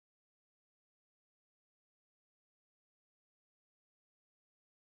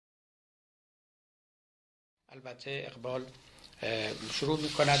البته اقبال شروع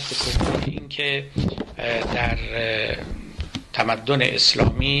می‌کند به توضیح اینکه در تمدن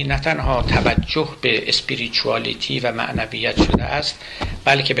اسلامی نه تنها توجه به اسپریچوالیتی و معنویت شده است،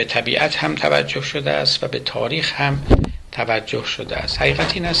 بلکه به طبیعت هم توجه شده است و به تاریخ هم توجه شده است.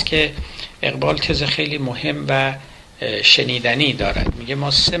 حقیقت این است که اقبال تز خیلی مهم و شنیدنی دارد. میگه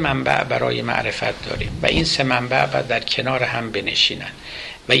ما 3 منبع برای معرفت داریم و این 3 منبع باید در کنار هم بنشینند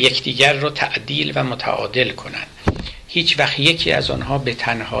و یکدیگر رو تعدیل و متعادل کنند. هیچ وقت یکی از آنها به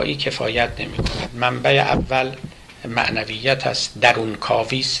تنهایی کفایت نمی کند. منبع اول معنویت است،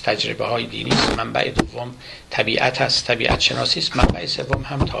 درونکاوی است، تجربه های دینی است. منبع دوم طبیعت است، طبیعت شناسی است. منبع سوم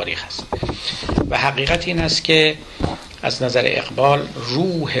هم تاریخ است. و حقیقت این است که از نظر اقبال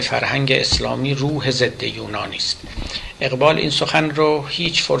روح فرهنگ اسلامی روح ضد یونانی است. اقبال این سخن رو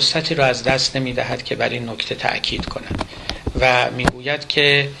هیچ فرصتی رو از دست نمی دهد که بر این نکته تأکید کند و میگوید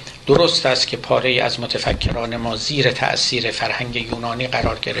که درست است که پاره از متفکران ما زیر تأثیر فرهنگ یونانی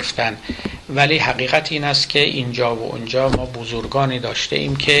قرار گرفتن، ولی حقیقت این است که اینجا و اونجا ما بزرگانی داشته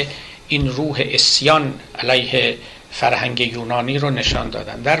ایم که این روح عصیان علیه فرهنگ یونانی رو نشان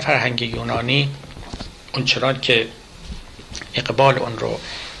دادن. در فرهنگ یونانی اونچنان که اقبال اون رو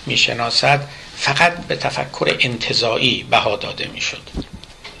میشناسد فقط به تفکر انتزاعی بها داده میشد.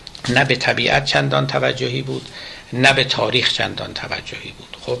 نه به طبیعت چندان توجهی بود، نه به تاریخ چندان توجهی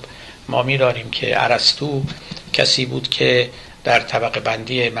بود. خب ما می‌دانیم که ارسطو کسی بود که در طبقه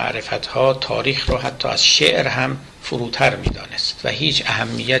بندی معرفت‌ها تاریخ رو حتی از شعر هم فروتر می‌دانست و هیچ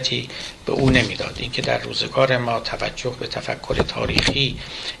اهمیتی به او نمی‌داد. اینکه در روزگار ما توجه به تفکر تاریخی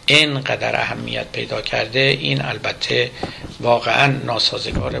اینقدر اهمیت پیدا کرده، این البته واقعاً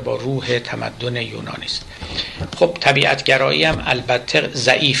ناسازگار با روح تمدن یونانی است. خب طبیعتگرایی هم البته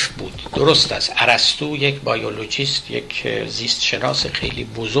ضعیف بود. درست است ارسطو یک بیولوژیست، یک زیست شناس خیلی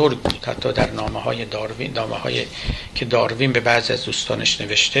بزرگ بود. حتی در نامه‌های داروین، نامه‌های که داروین به بعضی از دوستانش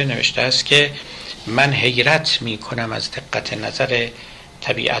نوشته است که من حیرت می‌کنم از دقت نظر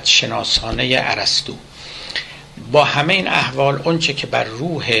طبیعت شناسانه ارسطو. با همه این احوال اونچه که بر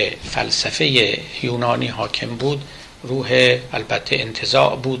روح فلسفه یونانی حاکم بود روح البته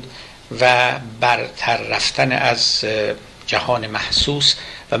انتزاع بود و برتر رفتن از جهان محسوس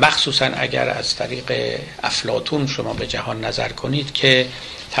و مخصوصا اگر از طریق افلاطون شما به جهان نظر کنید که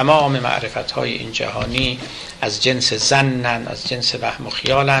تمام معرفت‌های این جهانی از جنس ظنن، از جنس وهم و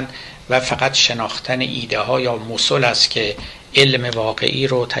خیالن و فقط شناختن ایده ها یا مسل است که علم واقعی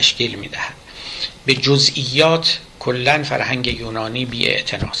رو تشکیل میدهد. به جزئیات کلن فرهنگ یونانی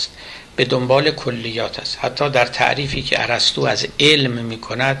بی‌اعتناست، به دنبال کلیات است. حتی در تعریفی که ارسطو از علم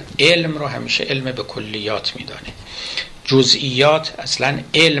میکند، علم رو همیشه علم به کلیات میدانه. جزئیات اصلا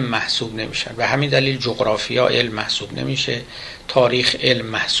علم محسوب نمیشن و همین دلیل جغرافیا علم محسوب نمیشه، تاریخ علم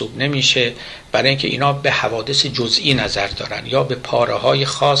محسوب نمیشه، برای اینکه اینا به حوادث جزئی نظر دارن یا به پاره‌های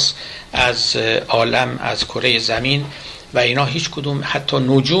خاص از عالم، از کره زمین و اینا هیچ کدوم حتی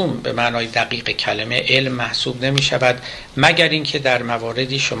نجوم به معنای دقیق کلمه علم محسوب نمی شود مگر اینکه در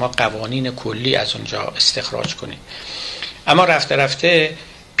مواردی شما قوانین کلی از اونجا استخراج کنید. اما رفته رفته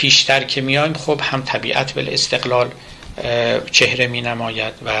پیشتر که میایم خب هم طبیعت بالاستقلال چهره می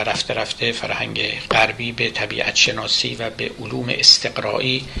نماید و رفته رفته فرهنگ غربی به طبیعت شناسی و به علوم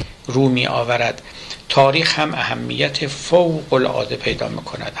استقرایی رو می آورد. تاریخ هم اهمیت فوق العاده پیدا می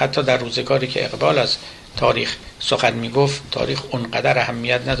کند. حتی در روزگاری که اقبال از تاریخ سخن می گفت، تاریخ اونقدر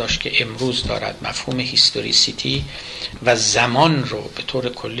اهمیت نداشت که امروز دارد. مفهوم هیستوریسیتی و زمان رو به طور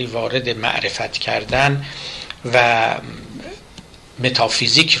کلی وارد معرفت کردن و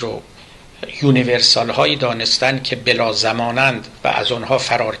متافیزیک رو یونیورسال هایی دانستن که بلا زمانند و از آنها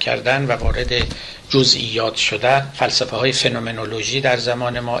فرار کردن و وارد جزئیات شده. فلسفه های فنومنولوژی در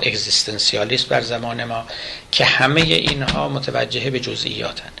زمان ما، اگزیستانسیالیسم در زمان ما، که همه اینها متوجه به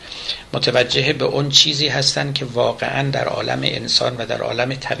جزئیاتن، متوجه به اون چیزی هستند که واقعا در عالم انسان و در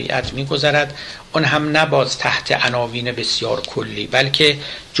عالم طبیعت می‌گذرد. اون هم نباز تحت عناوین بسیار کلی، بلکه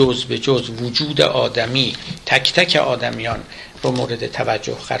جز به جز وجود آدمی، تک تک آدمیان رو مورد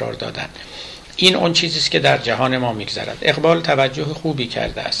توجه قرار دادن. این اون چیزی است که در جهان ما می‌گذرد. اقبال توجه خوبی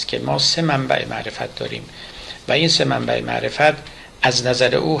کرده است که ما 3 منبع معرفت داریم و این 3 منبع معرفت از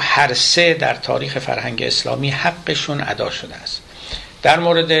نظر او هر 3 در تاریخ فرهنگ اسلامی حقشون ادا شده است. در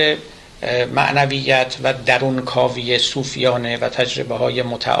مورد معنویت و درونکاوی صوفیانه و تجربه های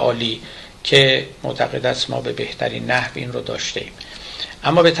متعالی که معتقد است ما به بهترین نحو این رو داشتیم،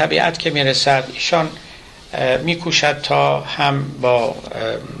 اما به طبیعت که میرسد ایشان میکوشد تا هم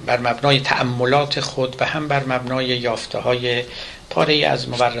بر مبنای تأملات خود و هم بر مبنای یافته های پاره از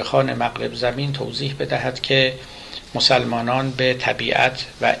مورخان مغرب زمین توضیح بدهد که مسلمانان به طبیعت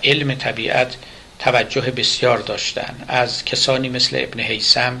و علم طبیعت توجه بسیار داشتند، از کسانی مثل ابن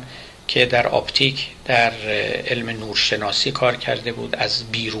هیثم که در آپتیک در علم نورشناسی کار کرده بود، از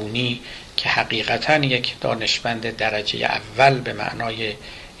بیرونی که حقیقتاً یک دانشمند درجه اول به معنای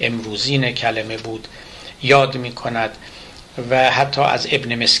امروزین کلمه بود یاد می کند، و حتی از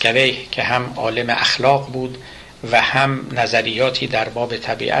ابن مسکوی که هم عالم اخلاق بود و هم نظریاتی در باب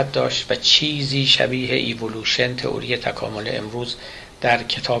طبیعت داشت و چیزی شبیه ایولوشن، تئوری تکامل امروز، در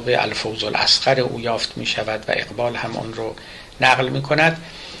کتاب الفوز الاصغر او یافت می شود و اقبال هم اون رو نقل می کند.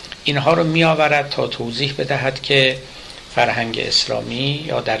 اینها رو می آورد تا توضیح بدهد که فرهنگ اسلامی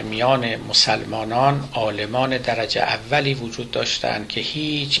یا در میان مسلمانان عالمان درجه اولی وجود داشتند که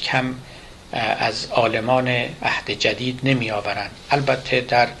هیچ کم از عالمان عهد جدید نمی آورند، البته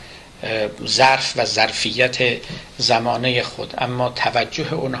در ظرف و ظرفیت زمانه خود، اما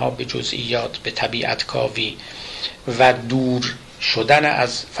توجه اونها به جزئیات، به طبیعت کاوی و دور شدن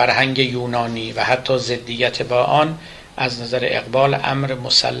از فرهنگ یونانی و حتی ضدیت با آن از نظر اقبال امر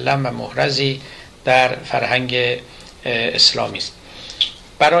مسلم و محرزی در فرهنگ اسلامی است.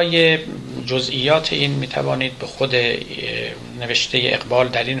 برای جزئیات این می توانید به خود نوشته اقبال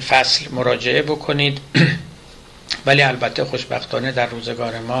در این فصل مراجعه بکنید، ولی البته خوشبختانه در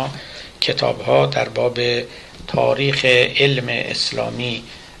روزگار ما کتاب‌ها در باب تاریخ علم اسلامی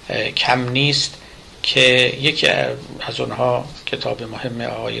کم نیست که یکی از اونها کتاب مهم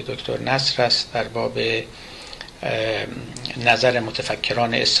آقای دکتر نصر است در باب نظر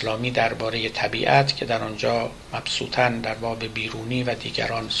متفکران اسلامی درباره طبیعت که در آنجا مبسوطاً در باب بیرونی و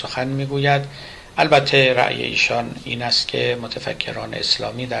دیگران سخن میگوید. البته رأی ایشان این است که متفکران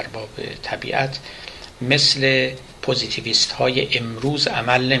اسلامی در باب طبیعت مثل پوزیتیویست های امروز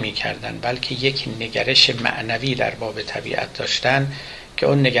عمل نمی کردن، بلکه یک نگرش معنوی در باب طبیعت داشتن که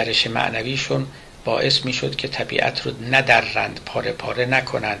اون نگرش معنویشون باعث می شد که طبیعت رو ندرند، پاره پاره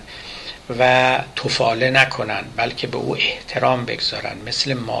نکنن و تفاله نکنن، بلکه به او احترام بگذارن،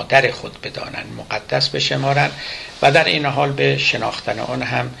 مثل مادر خود بدانن، مقدس بشمارن و در این حال به شناختن آن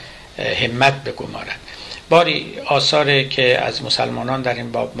هم همت بگمارن. باری آثاری که از مسلمانان در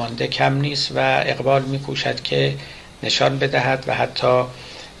این باب مانده کم نیست و اقبال می‌کوشد که نشان بدهد و حتی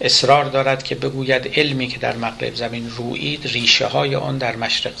اصرار دارد که بگوید علمی که در مغرب زمین رویید ریشه های آن در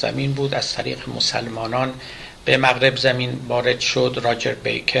مشرق زمین بود، از طریق مسلمانان به مغرب زمین وارد شد. راجر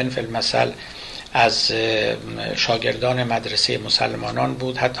بیکن فی المثل از شاگردان مدرسه مسلمانان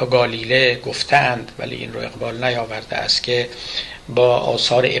بود. حتی گالیله گفتند، ولی این رو اقبال نیاورده است، که با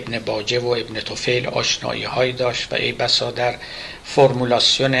آثار ابن باجه و ابن طفیل آشنایی هایی داشت و ای بسا در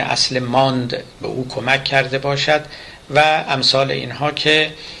فرمولاسیون اصل ماند به او کمک کرده باشد و امثال اینها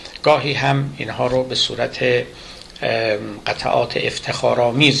که گاهی هم اینها رو به صورت قطعات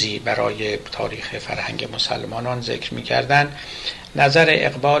افتخارآمیزی برای تاریخ فرهنگ مسلمانان ذکر می‌کردند. نظر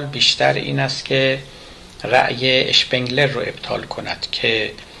اقبال بیشتر این است که رأی اشپنگلر رو ابطال کند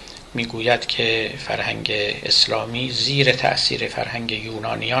که میگوید که فرهنگ اسلامی زیر تأثیر فرهنگ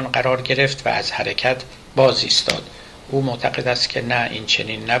یونانیان قرار گرفت و از حرکت باز ایستاد. او معتقد است که نه، این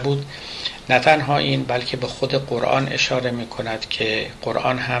چنین نبود. نه تنها این، بلکه به خود قرآن اشاره می‌کند که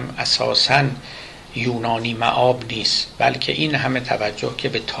قرآن هم اساساً یونانی معاب نیست، بلکه این همه توجه که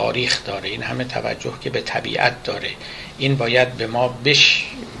به تاریخ داره، این همه توجه که به طبیعت داره، این باید به ما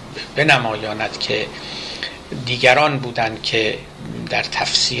بنمایاند که دیگران بودند که در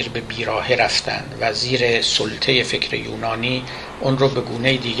تفسیر به بیراهه رفتند و زیر سلطه فکر یونانی اون رو به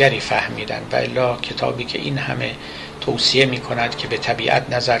گونه دیگری فهمیدند. و الا کتابی که این همه توصیه می کند که به طبیعت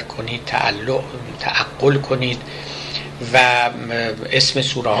نظر کنید، تعقل کنید و اسم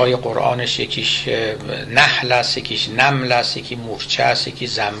سوره های قرآنش یکیش نحل است، یکیش نمل است، یکی مورچه است، یکی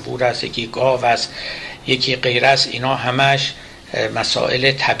زنبور است، یکی گاو است، یکی غیر است، اینا همش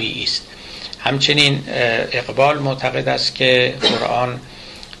مسائل طبیعی است. همچنین اقبال معتقد است که قرآن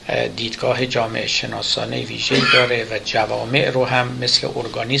دیدگاه جامعه شناسانه ویژه‌ای داره و جوامع رو هم مثل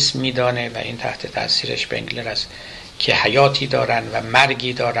ارگانیسم میدانه و این تحت تاثیرش بنگلر است که حیاتی دارن و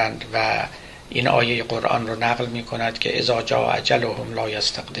مرگی دارند و این آیه قرآن رو نقل می کند که اذا جاء اجلهم لا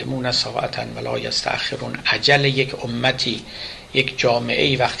یستقدمون ساعة ولا یستأخرون. اجل یک امتی، یک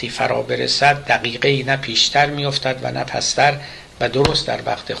جامعه وقتی فرا برسد دقیقه‌ای نه پیشتر می افتد و نه پستر و درست در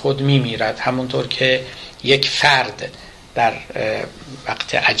وقت خود می میرد، همونطور که یک فرد در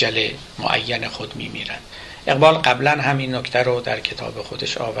وقت اجل معین خود می میرد. اقبال قبلا همین نکته رو در کتاب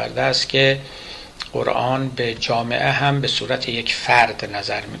خودش آورده است که قرآن به جامعه هم به صورت یک فرد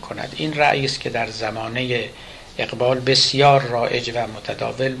نظر می کند. این رأی است که در زمانه اقبال بسیار رایج و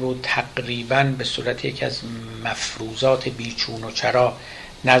متداول بود، تقریبا به صورت یکی از مفروضات بیچون و چرا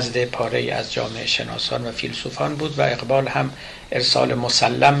نزد پاره از جامعه شناسان و فیلسوفان بود و اقبال هم ارسال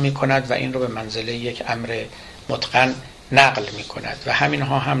مسلم می کند و این رو به منزله یک امر متقن نقل می کند و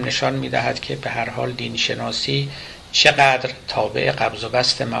همینها هم نشان می دهد که به هر حال دین شناسی چقدر تابع قبض و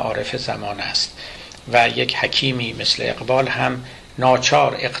بسط معارف زمان است و یک حکیمی مثل اقبال هم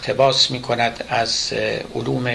ناچار اقتباس می کند از علوم